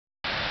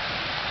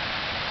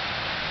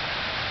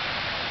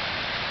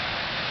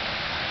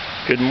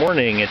Good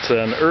morning. It's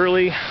an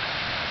early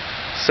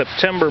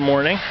September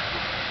morning.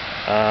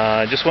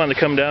 I just wanted to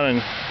come down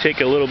and take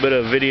a little bit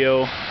of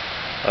video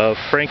of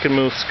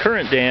Frankenmuth's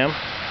current dam.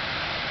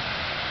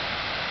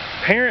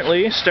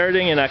 Apparently,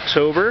 starting in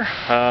October,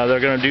 they're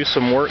going to do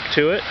some work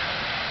to it.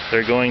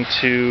 They're going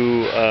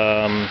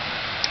to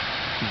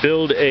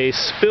build a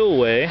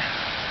spillway,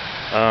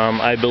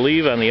 I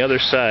believe, on the other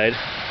side.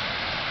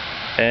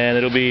 And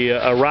it'll be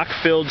a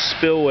rock-filled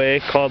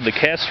spillway called the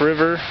Cass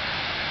River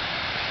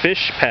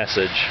Fish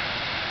Passage.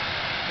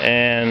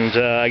 And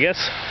I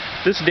guess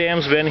this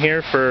dam's been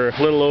here for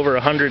a little over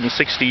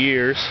 160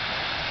 years.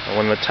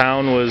 When the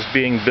town was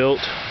being built,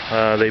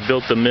 they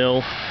built the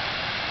mill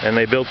and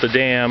they built the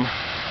dam.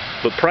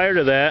 But prior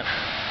to that,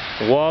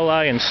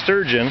 walleye and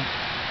sturgeon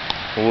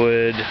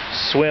would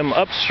swim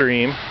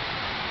upstream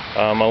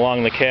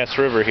along the Cass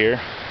River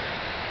here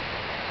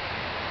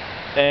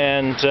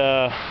and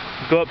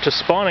go up to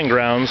spawning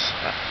grounds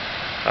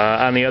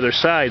on the other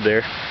side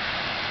there.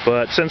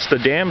 But since the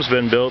dam's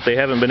been built, they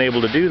haven't been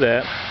able to do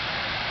that.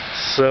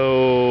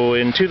 So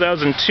in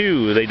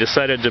 2002, they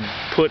decided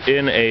to put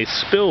in a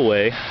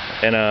spillway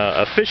and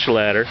a fish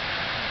ladder.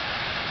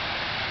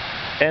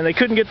 And they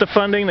couldn't get the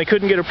funding, they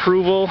couldn't get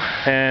approval,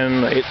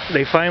 and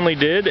they finally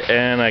did,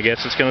 and I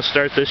guess it's going to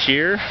start this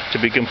year to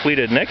be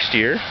completed next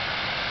year.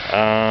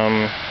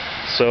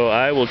 So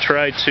I will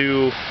try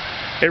to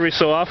every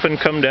so often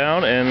come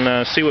down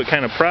and see what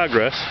kind of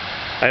progress.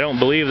 I don't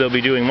believe they'll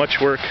be doing much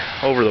work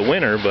over the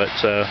winter, but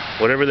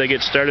whatever they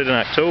get started in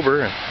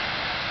October,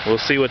 we'll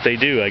see what they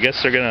do. I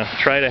guess they're going to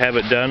try to have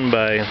it done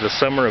by the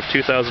summer of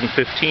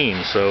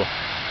 2015. So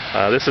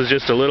this is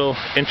just a little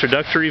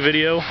introductory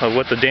video of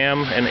what the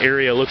dam and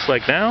area looks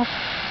like now,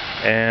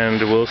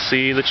 and we'll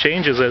see the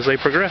changes as they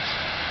progress.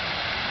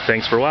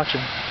 Thanks for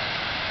watching.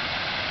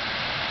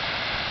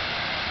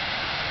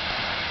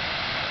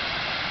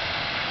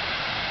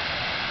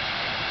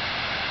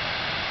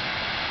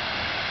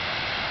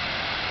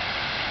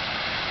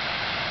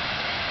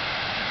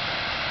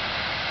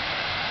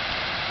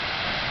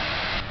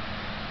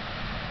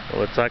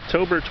 Well, it's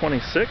October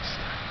 26th,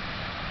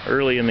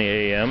 early in the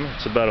AM.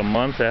 It's about a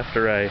month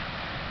after I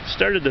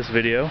started this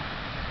video,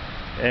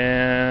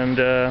 and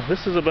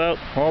this is about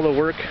all the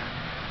work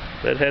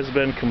that has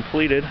been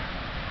completed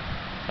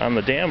on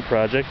the dam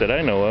project that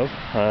I know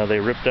of. They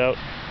ripped out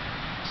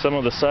some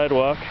of the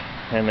sidewalk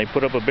and they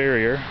put up a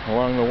barrier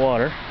along the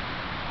water.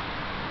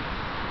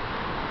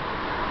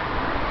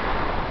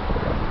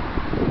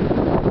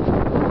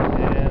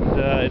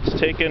 It's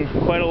taken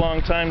quite a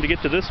long time to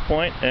get to this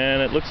point,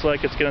 and it looks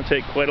like it's going to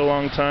take quite a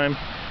long time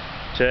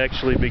to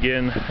actually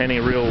begin any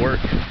real work.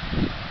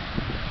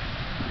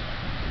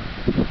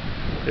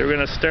 They were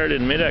going to start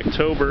in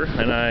mid-October,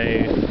 and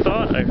I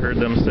thought I heard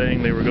them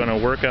saying they were going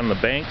to work on the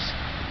banks,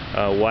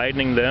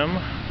 widening them,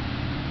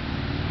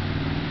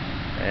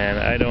 and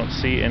I don't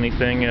see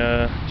anything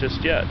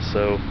just yet,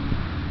 so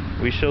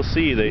we shall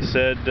see. They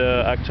said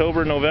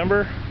October,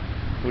 November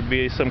would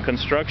be some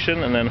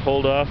construction, and then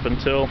hold off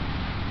until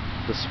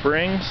the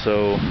spring,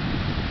 so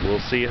we'll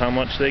see how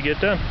much they get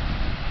done.